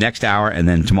next hour, and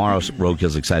then tomorrow's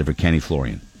Roadkill's excited for Kenny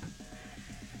Florian.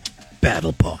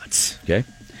 Battle Bots. Okay?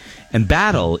 And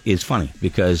Battle is funny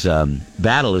because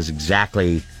Battle is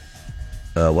exactly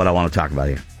what I want to talk about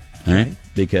here. All right?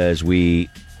 Because we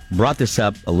brought this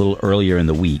up a little earlier in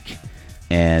the week,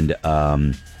 and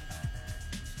earlier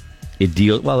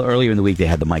in the week they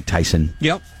had the Mike Tyson,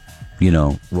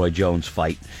 Roy Jones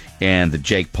fight, and the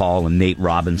Jake Paul and Nate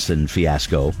Robinson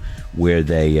fiasco, where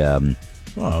they.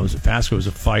 Well, it was a fiasco. It was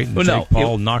a fight, and Jake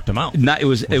Paul knocked him out. It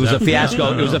was a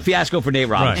fiasco. It was a fiasco for Nate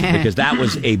Robinson because that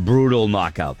was a brutal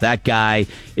knockout. That guy,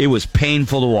 it was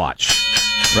painful to watch,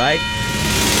 right?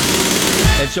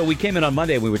 And so we came in on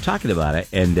Monday and we were talking about it,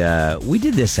 and we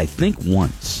did this, I think,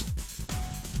 once.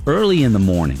 Early in the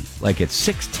morning, like at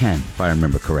 6:10, if I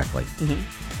remember correctly. Mm-hmm.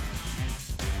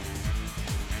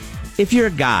 If you're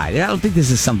a guy, I don't think this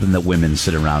is something that women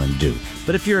sit around and do,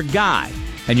 but if you're a guy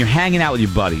and you're hanging out with your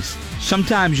buddies,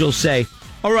 sometimes you'll say,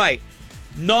 all right,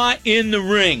 not in the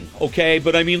ring, okay,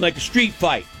 but I mean like a street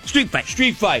fight. Street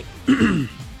fight.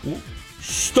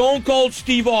 Stone Cold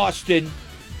Steve Austin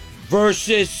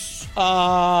versus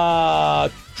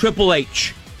Triple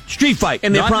H. Street fight.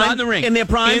 In their prime? Not in the ring. In their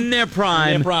prime? In their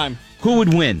prime. In their prime. Who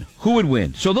would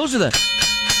win? So those are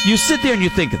you sit there and you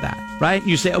think of that, right?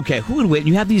 You say, okay, who would win?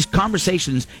 You have these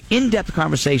conversations, in-depth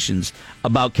conversations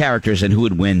about characters and who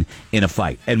would win in a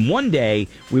fight. And one day,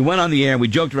 we went on the air and we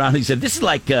joked around and he said, this is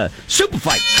like super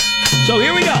fights. So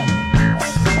here we go.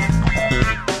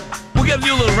 We're going to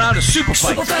do a little round of super fights.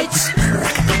 Super fights.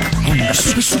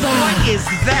 What is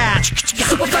that?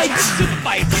 Super fights.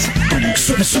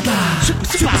 Super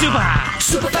fights.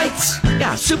 Super fights.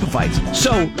 Yeah, super fights.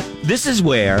 So this is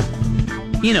where,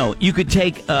 you could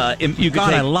take,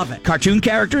 I love it. Cartoon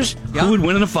characters who would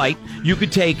win in a fight. You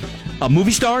could take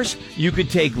movie stars. You could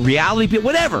take reality people.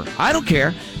 Whatever. I don't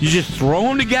care. You just throw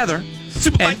them together,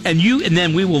 and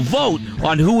then we will vote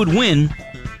on who would win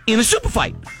in a super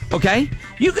fight. Okay?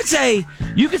 You could say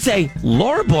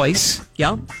Laura Boyce.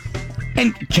 Yeah.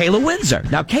 And Kayla Windsor.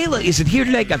 Now, Kayla isn't here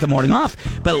today, got the morning off.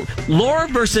 But Laura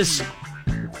versus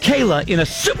Kayla in a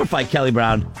super fight, Kelly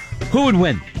Brown, who would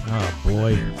win? Oh,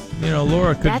 boy.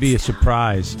 Laura could be a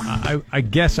surprise. I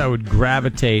guess I would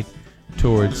gravitate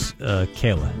towards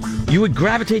Kayla. You would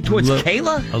gravitate towards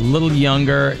Kayla? A little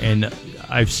younger, and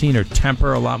I've seen her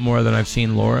temper a lot more than I've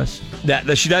seen Laura's.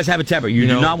 That she does have a temper. You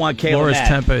do not want Kayla Laura's mad.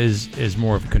 temper is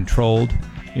more of controlled,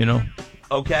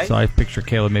 Okay. So I picture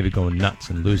Kayla maybe going nuts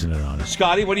and losing it on her.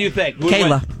 Scotty, what do you think?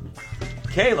 Kayla.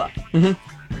 Mm-hmm.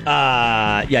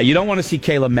 You don't want to see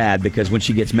Kayla mad because when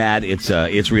she gets mad, it's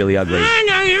really ugly. I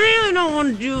know, you really don't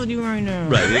want to deal with you right now.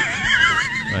 Right.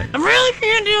 I really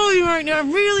can't deal with you right now. I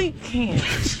really can't.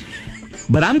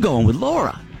 But I'm going with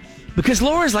Laura because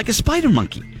Laura's like a spider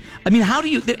monkey. I mean, how do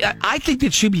you... I think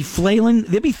that she'd be flailing.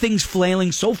 There'd be things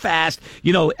flailing so fast.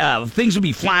 Things would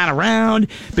be flying around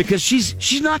because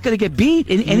she's not going to get beat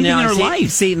in anything in her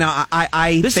life. See, now,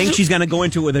 I think she's going to go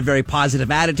into it with a very positive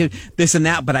attitude, this and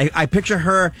that, but I picture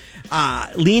her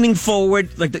leaning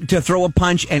forward like to throw a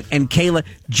punch and Kayla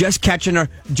just catching her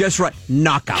just right,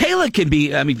 knockout. Kayla can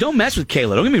be... I mean, don't mess with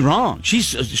Kayla. Don't get me wrong. She's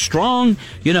strong,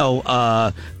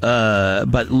 but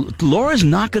Laura's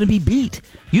not going to be beat.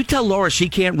 You tell Laura she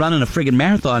can't run in a friggin'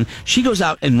 marathon. She goes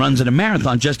out and runs in a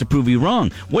marathon just to prove you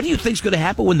wrong. What do you think's going to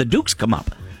happen when the Dukes come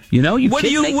up? What do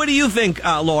you think,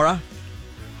 Laura?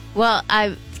 Well,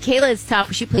 Kayla is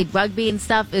tough. She played rugby and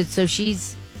stuff, so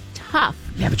she's tough.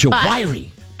 Yeah, but you're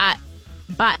wiry.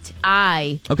 But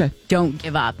I don't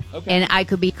give up. Okay. And I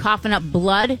could be coughing up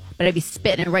blood, but I'd be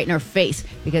spitting it right in her face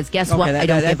because guess what? I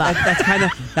don't give up.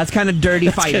 That's kind of dirty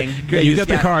fighting. You got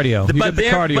the cardio. You got the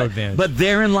cardio advantage. But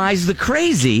therein lies the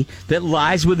crazy that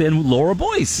lies within Laura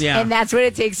Boyce. Yeah. And that's what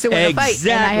it takes to win a fight.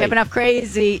 And I have enough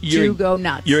crazy to go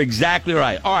nuts. You're exactly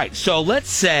right. All right. So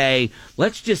let's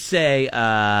just say,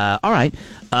 all right,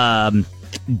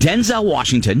 Denzel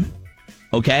Washington,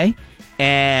 okay,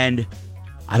 and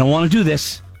I don't want to do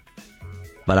this,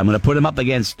 but I'm going to put him up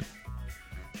against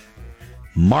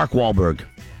Mark Wahlberg.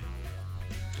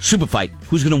 Super fight.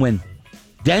 Who's going to win?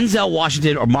 Denzel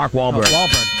Washington or Mark Wahlberg?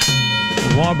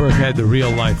 Wahlberg had the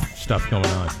real life stuff going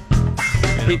on.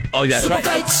 That's right.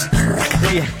 I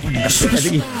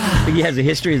think he has a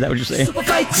history. Is that what you're saying? Super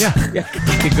fights. Yeah.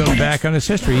 He could go back on his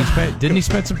history. Didn't he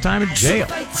spend some time in jail?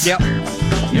 Yep.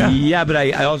 Yeah, but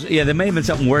I also there may have been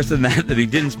something worse than that he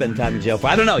didn't spend time in jail for.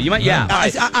 I don't know. You might. Yeah,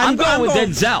 I'm going with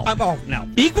Denzel. No.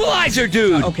 Equalizer,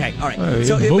 dude. Okay, all right.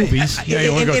 Movies.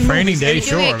 You want to go training day?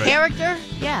 Sure. A character?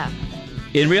 Yeah.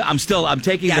 In real, I'm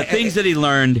taking the things that he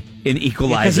learned in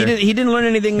Equalizer. Because he didn't learn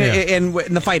anything in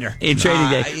The Fighter. In Training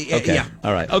Day. Okay. Yeah.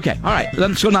 All right.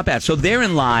 So not bad. So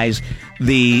therein lies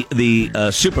the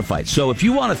super fight. So if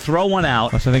you want to throw one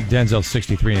out, Plus, I think Denzel's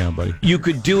 63 now, buddy. you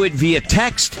could do it via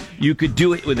text. You could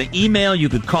do it with an email. You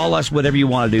could call us, whatever you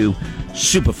want to do.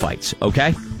 Super fights,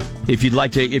 okay? If you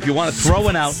want to throw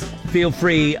one out, feel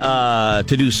free to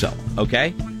do so,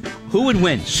 okay? Who would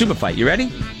win? Super fight. You ready?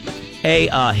 A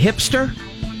hipster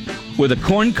with a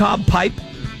corncob pipe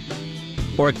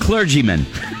or a clergyman?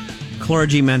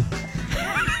 Clergyman.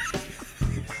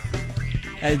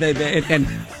 and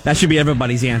that should be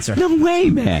everybody's answer. No way,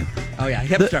 man. Oh, yeah,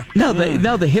 hipster.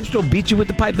 The hipster will beat you with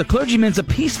the pipe. The clergyman's a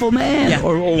peaceful man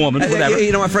or woman, whatever.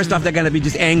 You know what? First off, they're going to be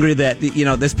just angry that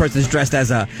this person's dressed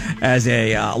as a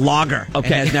logger.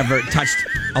 Okay, and has never touched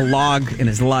a log in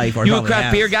his life. Or you a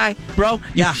craft beer guy, bro?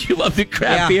 Yeah, you love the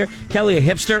craft beer. Kelly, a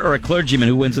hipster or a clergyman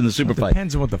who wins in the super fight?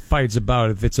 Depends on what the fight's about.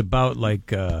 If it's about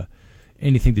like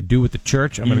anything to do with the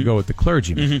church, I'm going to go with the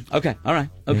clergyman. Mm-hmm. Okay, all right,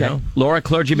 okay. You know? Laura,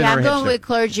 clergyman or a hipster? I'm going with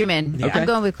clergyman. Okay. I'm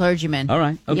going with clergyman. All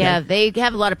right, okay. Yeah, they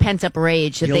have a lot of pent up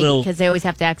rage because they always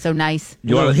have to act so nice.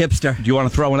 You want a hipster? Do you want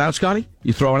to throw one out, Scotty?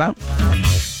 You throw it out?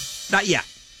 Not yet.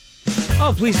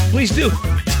 Oh, please do.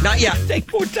 Not yet.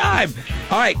 Take more time.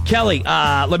 All right, Kelly.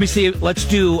 Let me see. Let's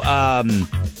do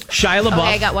Shia LaBeouf. Okay,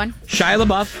 I got one. Shia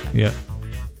LaBeouf. Yeah.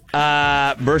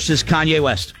 Versus Kanye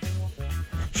West.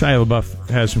 Shia LaBeouf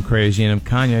has some crazy in him.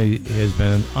 Kanye has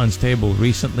been unstable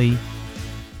recently.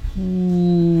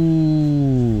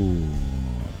 Ooh.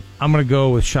 I'm going to go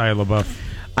with Shia LaBeouf.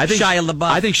 I think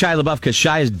Shia LaBeouf because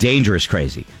Shia is dangerous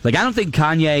crazy. Like, I don't think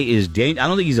Kanye is I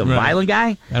don't think he's a violent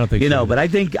guy. I don't think so. But I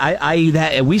think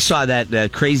we saw that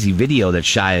crazy video that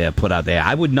Shia put out there.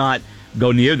 I would not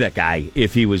go near that guy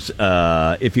if he was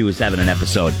having an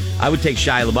episode. I would take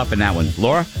Shia LaBeouf in that one.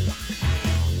 Laura?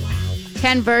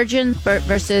 10 virgins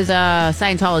versus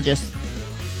Scientologists.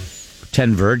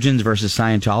 10 virgins versus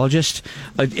Scientologists.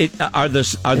 Are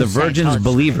the virgins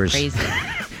believers?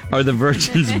 Are the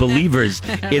virgins believers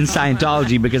in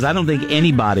Scientology? Because I don't think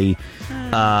anybody,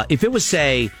 if it was,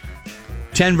 say,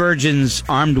 10 virgins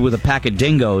armed with a pack of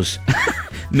dingoes,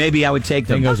 maybe I would take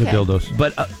them. Dingoes or dildos?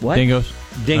 But what? Dingoes.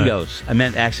 Dingoes. Right. I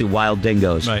meant actually wild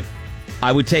dingoes. Right.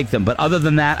 I would take them. But other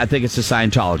than that, I think it's a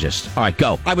Scientologist. All right,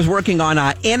 go. I was working on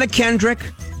Anna Kendrick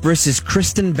versus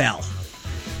Kristen Bell.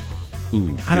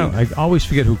 Ooh, I always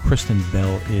forget who Kristen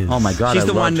Bell is. Oh, my God. She's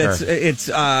the one her. it's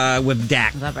with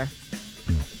Dak. Love her.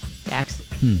 Dax.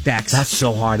 Dax. That's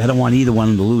so hard. I don't want either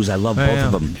one to lose. I love both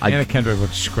of them. Anna Kendrick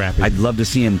looks scrappy. I'd love to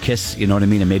see him kiss, you know what I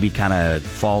mean, and maybe kind of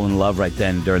fall in love right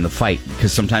then during the fight.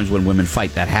 Because sometimes when women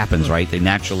fight, that happens, right? They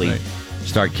naturally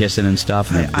start kissing and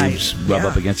stuff, and their boobs rub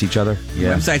up against each other.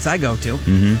 Yeah. Websites I go to.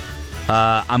 Mm-hmm.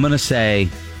 I'm going to say...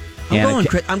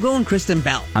 I'm going Kristen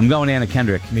Bell. I'm going Anna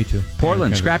Kendrick. Me too.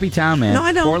 Portland, scrappy town, man. No,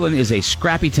 I don't. Portland is a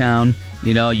scrappy town.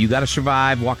 You know, you got to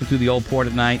survive walking through the old port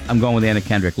at night. I'm going with Anna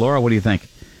Kendrick. Laura, what do you think?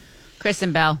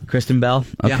 Kristen Bell. Kristen Bell?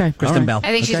 Okay. Yeah, Kristen Bell.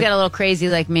 I think she's got a little crazy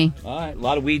like me. All right. A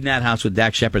lot of weed in that house with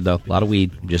Dak Shepard, though. A lot of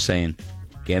weed. I'm just saying.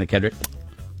 Anna Kendrick,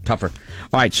 tougher.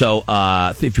 All right. So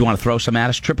if you want to throw some at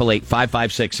us,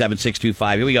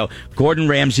 888-556-7625. Here we go. Gordon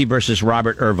Ramsay versus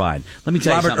Robert Irvine. Let me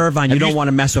tell you something. Robert Irvine. You don't want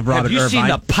to mess with Robert Irvine. Have you seen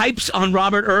the pipes on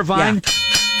Robert Irvine? Yeah.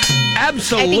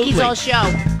 Absolutely. I think he's all show.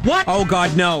 What? Oh,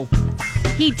 God, no.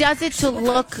 He does it to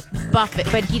look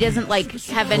buffet, but he doesn't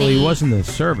have any. Well, he was in the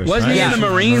service. Wasn't right? he in the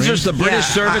Marines or the British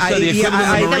service or the equivalent of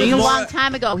the That was Marines? a long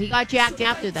time ago. He got jacked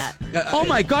after that. Oh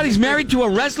my God, he's married to a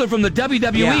wrestler from the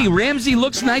WWE. Yeah. Ramsey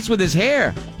looks nice with his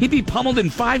hair. He'd be pummeled in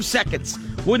 5 seconds.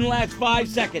 Wouldn't last 5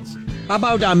 seconds. How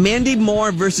about Mandy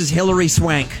Moore versus Hillary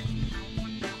Swank?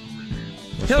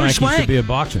 Hillary Swank used Swank. to be a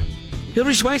boxer.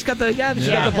 Hillary Swank's got the got the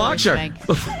Hillary boxer. Swank.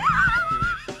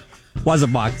 Was a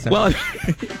boxer. Well,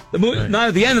 not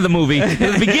at the end of the movie. At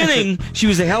the beginning, she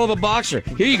was a hell of a boxer.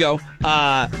 Here you go.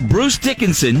 Bruce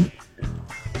Dickinson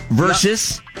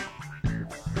versus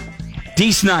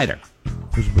Dee Snider.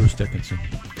 Who's Bruce Dickinson?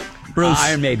 Bruce.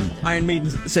 Iron Maiden. Iron Maiden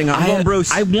singer. I'm going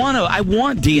Bruce. I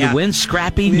want Dee to win.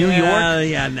 Scrappy, New York.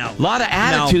 Yeah, no. A lot of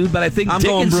attitude, but I think I'm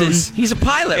going Dickinson, Bruce. he's a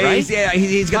pilot, right?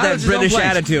 He's got Pilot's that his own British place.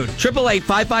 attitude.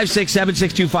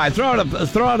 888-556-7625.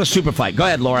 Throw out a super fight. Go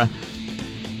ahead, Laura.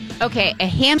 Okay, a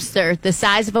hamster the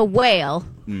size of a whale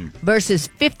versus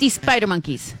 50 spider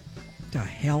monkeys. The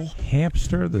hell?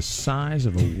 Hamster the size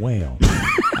of a whale.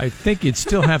 I think you'd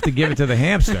still have to give it to the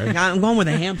hamster. I'm going with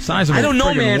a hamster. Size of I a don't know,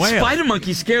 friggin' man. whale. Spider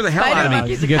monkeys scare the hell out of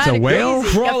me. You get a whale?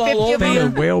 Crawl all over Thing a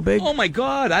whale big? Oh my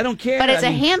God, I don't care. But it's I a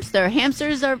mean, hamster.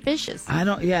 Hamsters are vicious.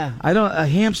 a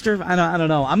hamster. I don't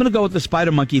know. I'm gonna go with the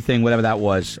spider monkey thing, whatever that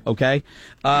was. Okay.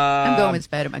 I'm going with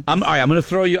spider monkey. All right. I'm gonna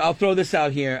throw you. I'll throw this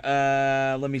out here.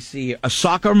 Let me see here. A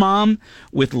soccer mom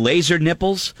with laser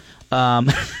nipples.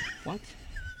 What?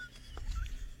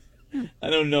 I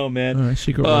don't know, man. All right,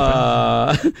 secret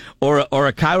weapon. Or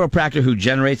a chiropractor who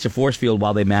generates a force field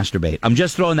while they masturbate. I'm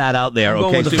just throwing that out there. I'm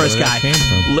going with the first guy.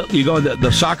 You go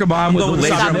the soccer mom with the laser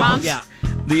soccer mom? nipples? Yeah.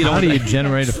 How do you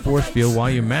generate a force field while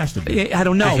you masturbate? I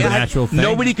don't know. It's a natural thing.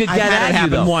 Nobody could I get had it at you,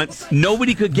 happen though. once.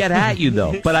 Nobody could get at you,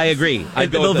 though. But I agree.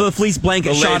 I'd go with The fleece blanket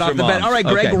the shot laser off the bed. moms. All right,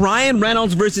 Greg. Okay. Ryan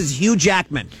Reynolds versus Hugh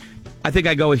Jackman. I think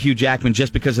I go with Hugh Jackman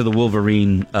just because of the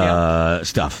Wolverine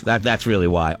stuff. That's really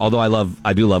why. Although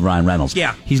I do love Ryan Reynolds.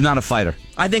 Yeah. He's not a fighter.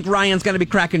 I think Ryan's going to be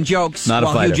cracking jokes Not a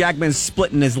while fighter. Hugh Jackman's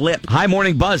splitting his lip. Hi,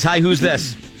 Morning Buzz. Hi, who's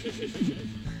this?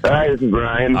 Hi, this is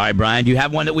Brian. All right, Brian. Do you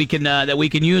have one that we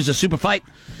can use a super fight?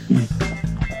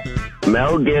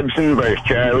 Mel Gibson versus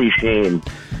Charlie Sheen.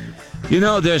 You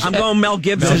know, there's I'm going Mel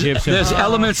Gibson. Mel Gibson. There's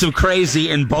elements of crazy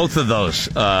in both of those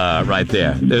right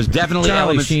there. There's definitely Charlie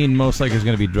elements. Sheen most likely is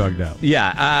going to be drugged out.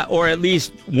 Yeah, or at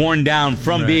least worn down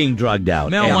from Right. being drugged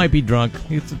out. Mel And might be drunk.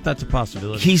 That's a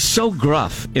possibility. He's so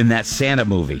gruff in that Santa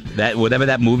movie. That whatever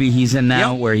that movie he's in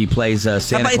now, Yep. where he plays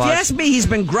Santa But if you Claus. ask me, he's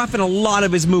been gruff in a lot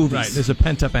of his movies. Right. There's a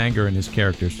pent-up anger in his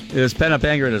characters. There's pent-up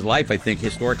anger in his life, I think,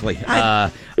 historically.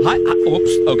 Hi.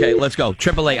 Oops. Okay, let's go.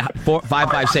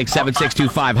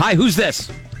 888-556-7625. Hi, who's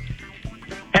this?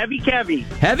 Heavy Kevy.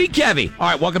 Heavy Kevy. All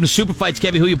right, welcome to Super Fights,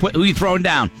 Kevy. Who you throwing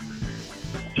down?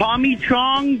 Tommy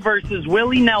Chong versus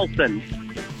Willie Nelson.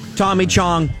 Tommy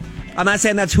Chong. I'm not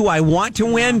saying that's who I want to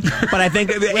win, but I think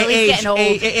getting old.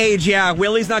 age, yeah.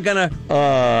 Willie's not going to.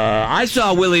 I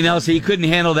saw Willie Nelson. He couldn't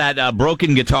handle that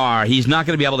broken guitar. He's not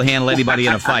going to be able to handle anybody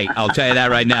in a fight. I'll tell you that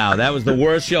right now. That was the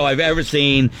worst show I've ever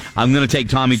seen. I'm going to take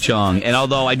Tommy Chong. And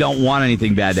although I don't want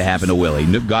anything bad to happen to Willie,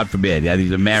 God forbid, he's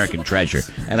an American treasure.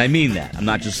 And I mean that. I'm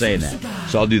not just saying that.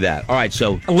 So I'll do that. All right,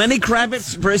 so. Lenny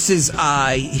Kravitz versus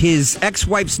his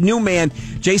ex-wife's new man,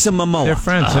 Jason Momoa. They're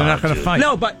friends. They're not going to fight.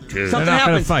 No, but They're something not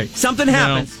gonna happens. fight. Something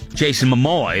happens. Jason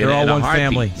Momoa. They're all in a one heartbeat,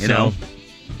 family, You know. so-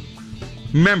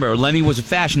 Remember, Lenny was a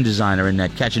fashion designer in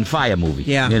that Catching Fire movie.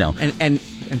 Yeah. You know. And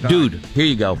Dude, here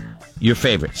you go. Your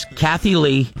favorites. Kathy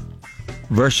Lee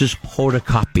versus Hoda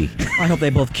Kotb. I hope they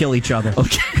both kill each other.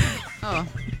 Okay. Oh.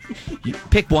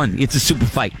 Pick one. It's a super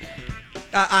fight.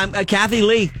 I'm Kathy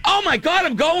Lee. Oh my God,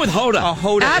 I'm going with Hoda. Oh,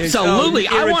 Hoda is, Absolutely.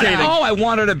 irritating. I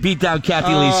want her to beat down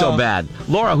Kathy Lee so bad.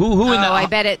 Laura, who in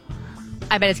the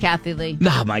I bet it's Kathy Lee.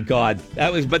 Oh my God,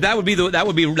 that would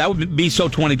be so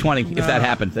 2020 if that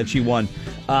happened that she won.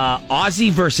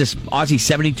 Ozzy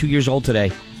 72 years old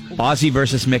today. Ozzy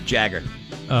versus Mick Jagger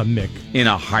Mick. in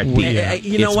a heartbeat.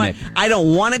 You know It's what? Mick. I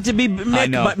don't want it to be Mick, I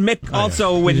know. but Mick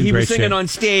also, when He's in he was great singing shape. on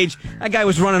stage, that guy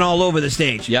was running all over the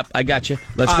stage. Yep, I got you.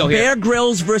 Let's go Bear here.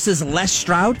 Grylls versus Les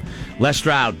Stroud. Les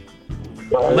Stroud.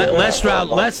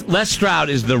 Les Stroud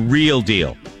is the real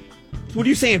deal. What are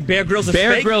you saying? Bear Grylls is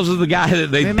Bear fake? Grylls is the guy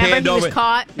that they Remember panned he was over.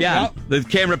 caught? Yeah, the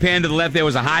camera panned to the left. There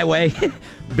was a highway.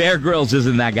 Bear Grylls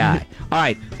isn't that guy. All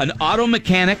right, an auto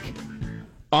mechanic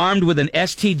armed with an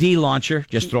STD launcher.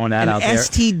 Just throwing that An out there.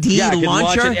 STD yeah, can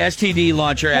launcher? launch an STD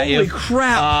launcher at Holy you.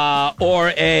 crap. Or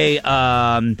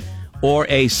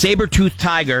a saber-toothed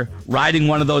tiger riding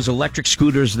one of those electric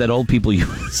scooters that old people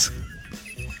use.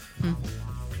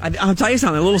 I'll tell you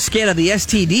something. I'm a little scared of the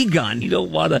STD gun. You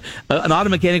don't want an auto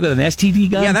mechanic with an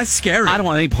STD gun? Yeah, that's scary. I don't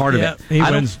want any part of Yeah, it. he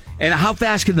I wins. don't. And how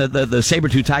fast can the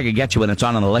saber-tooth tiger get you when it's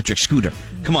on an electric scooter?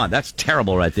 Come on, that's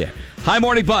terrible right there. Hi,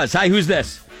 Morning Buzz. Hi, who's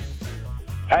this?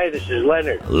 Hi, this is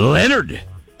Leonard. Leonard.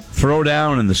 Throw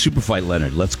down in the super fight,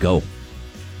 Leonard. Let's go.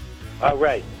 All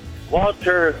right.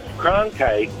 Walter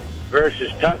Cronkite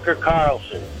versus Tucker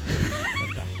Carlson.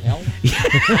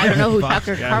 I don't know who Fox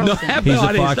Tucker guy. No, Carlson. half He's the a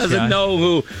audience Fox doesn't guy.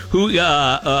 know who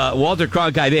Walter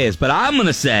Cronkite is, but I'm going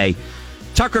to say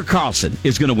Tucker Carlson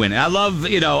is going to win. And I love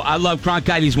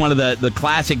Cronkite. He's one of the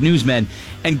classic newsmen,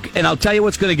 and I'll tell you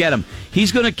what's going to get him.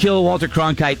 He's going to kill Walter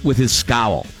Cronkite with his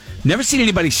scowl. Never seen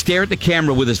anybody stare at the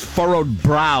camera with his furrowed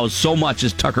brows so much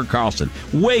as Tucker Carlson.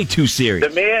 Way too serious.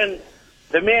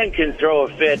 The man can throw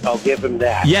a fit. I'll give him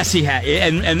that. Yes, he had,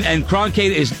 and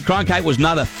Cronkite was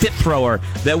not a fit thrower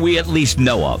that we at least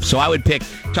know of. So I would pick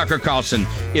Tucker Carlson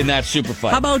in that super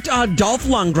fight. How about Dolph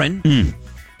Lundgren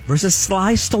versus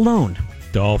Sly Stallone?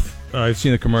 Dolph. I've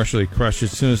seen the commercial. He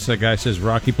crushes. As soon as that guy says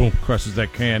Rocky, boom, crushes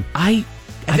that can. I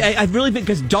really think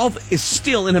because Dolph is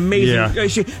still an amazing.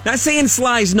 Not saying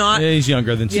Sly's not. Yeah, he's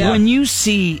younger than Yeah. Sly. When you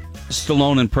see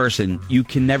Stallone in person, you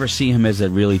can never see him as a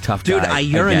really tough Dude, guy. I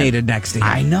urinated again. next to him.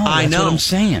 I know. I That's know. what I'm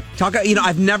saying.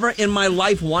 I've never in my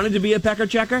life wanted to be a pecker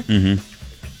checker,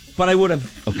 but I would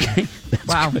have. Okay. That's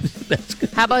Wow. good. That's good.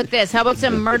 How about this? How about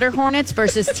some murder hornets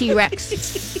versus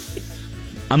T-Rex?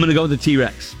 I'm going to go with the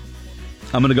T-Rex.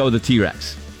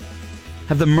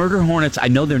 Have the murder hornets, I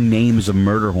know their names of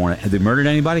murder hornet. Have they murdered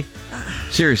anybody?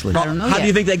 Seriously. I don't know How yet. do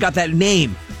you think they got that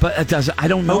name? But it doesn't. I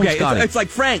don't know. Okay, Scotty. it's like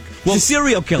Frank, the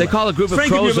serial killer. they call a group of Frank,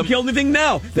 crows have you ever killed anything?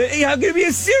 No. How can it be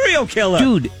a serial killer?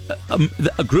 Dude,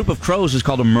 a group of crows is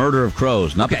called a murder of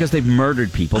crows, not because they've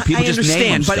murdered people. People I just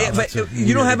understand, name them but stuff.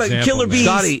 you don't have a example, killer man. bee.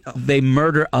 Scotty, they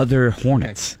murder other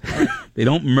hornets. They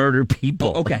don't murder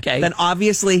people. Okay. Then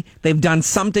obviously they've done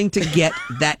something to get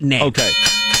that name. Okay.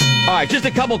 All right, just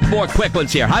a couple more quick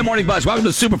ones here. Hi, Morning Buzz. Welcome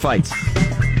to Super Fights.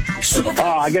 Oh,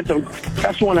 I get the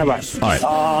best one ever. All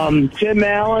right. Tim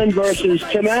Allen versus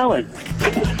Tim Allen.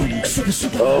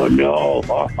 Oh, no.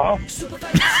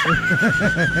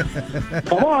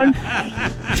 Come on.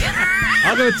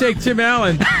 I'm going to take Tim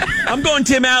Allen. I'm going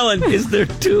Tim Allen. Is there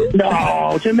two?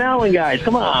 No, Tim Allen, guys.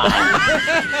 Come on.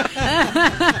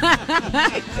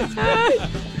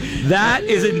 That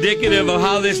is indicative of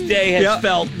how this day has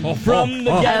felt from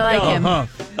the I get-go. like him.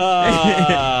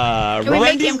 Can we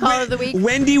make him Call of the Week?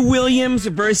 Wendy Williams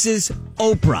versus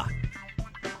Oprah.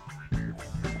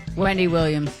 Wendy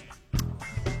Williams.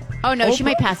 Oh, no, she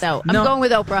might pass out. I'm No. going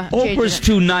with Oprah. I'm changing Oprah's it.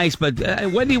 too nice, but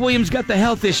Wendy Williams got the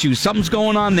health issues. Something's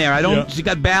going on there. She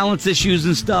got balance issues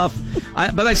and stuff.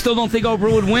 But I still don't think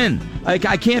Oprah would win. I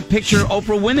can't picture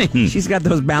Oprah winning. She's got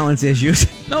those balance issues.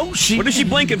 No, she. What is she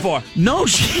blinking for? No,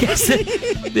 she hasn't.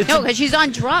 No, because she's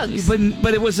on drugs.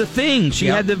 But it was a thing. She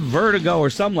Yep. had the vertigo or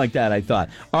something like that, I thought.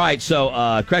 All right, so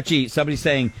Kretschy, somebody's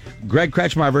saying Greg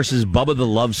Kretschmar versus Bubba the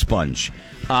Love Sponge.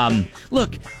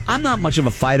 Look, I'm not much of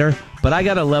a fighter, but I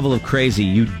got a level of crazy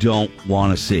you don't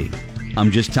want to see.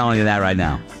 I'm just telling you that right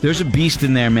now. There's a beast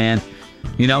in there, man.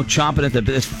 You know, chomping at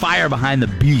there's fire behind the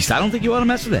beast. I don't think you want to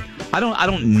mess with it. I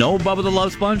don't know Bubba the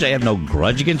Love Sponge. I have no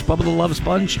grudge against Bubba the Love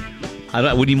Sponge. I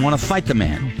wouldn't even want to fight the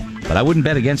man, but I wouldn't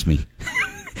bet against me.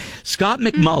 Scott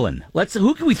McMullen.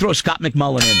 Who can we throw Scott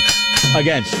McMullen in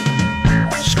against?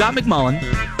 Scott McMullen.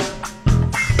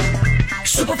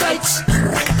 Super Fights.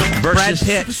 Brad Versus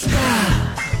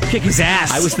Pitt. Kick his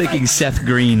ass. I was thinking Seth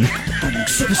Green.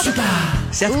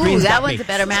 Seth Ooh, Green's that got one's me. a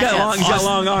better He's got matchup.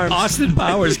 long arms. Austin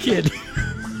Powers kid.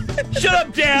 Shut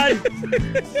up, Dad.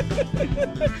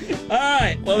 All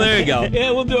right. Well, there you go.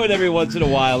 Yeah, we'll do it every once in a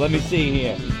while. Let me see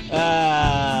here.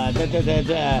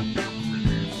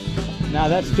 No,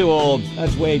 that's too old.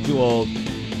 That's way too old.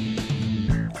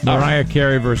 Mariah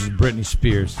Carey versus Britney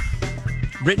Spears.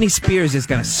 Britney Spears is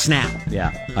going to snap.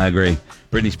 Yeah, I agree.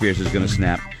 Britney Spears is going to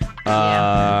snap.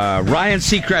 Ryan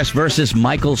Seacrest versus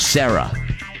Michael Cera.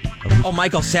 Oh,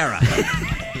 Michael Cera.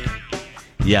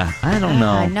 Yeah, I don't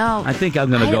know. I know. I think I'm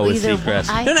going to I go don't with either.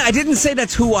 Seacrest. No, I didn't say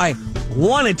that's who I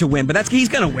wanted to win, but he's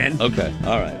going to win. Okay.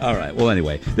 All right. Well,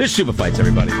 anyway, there's Super Fights,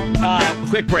 everybody.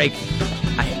 Quick break.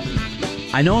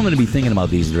 I know I'm going to be thinking about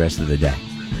these the rest of the day.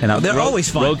 And they're always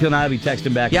fun. Roka and I will be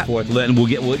texting back and forth, and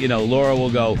Laura will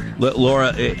go.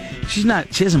 Laura, she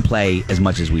doesn't play as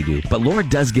much as we do, but Laura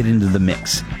does get into the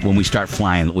mix when we start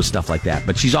flying with stuff like that.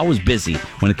 But she's always busy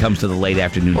when it comes to the late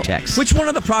afternoon texts. Which one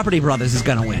of the Property Brothers is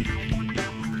going to win?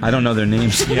 I don't know their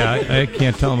names. Yeah, I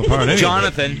can't tell them apart. Anyway.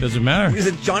 Jonathan. Doesn't matter. Is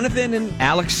it Jonathan and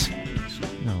Alex?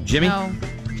 No. Jimmy? No,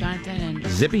 Jonathan and...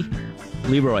 Zippy?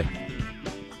 Leroy?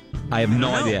 I have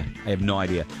no idea.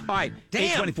 All right.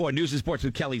 Damn. 8:24 News and Sports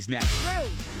with Kelly's next.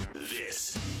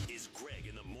 This